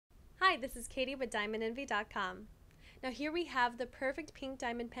Hi, this is Katie with DiamondEnvy.com. Now here we have the perfect pink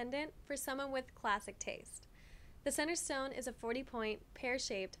diamond pendant for someone with classic taste. The center stone is a 40-point,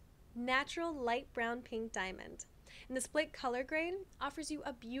 pear-shaped, natural light brown pink diamond. And the split color grade offers you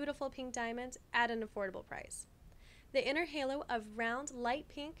a beautiful pink diamond at an affordable price. The inner halo of round light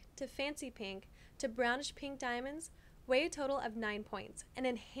pink to fancy pink to brownish pink diamonds weigh a total of 9 points and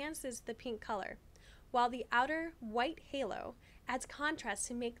enhances the pink color, while the outer white halo adds contrast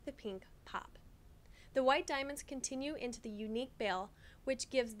to make the pink pop. The white diamonds continue into the unique bail, which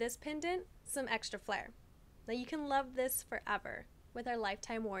gives this pendant some extra flair. Now you can love this forever with our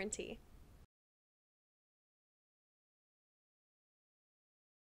lifetime warranty.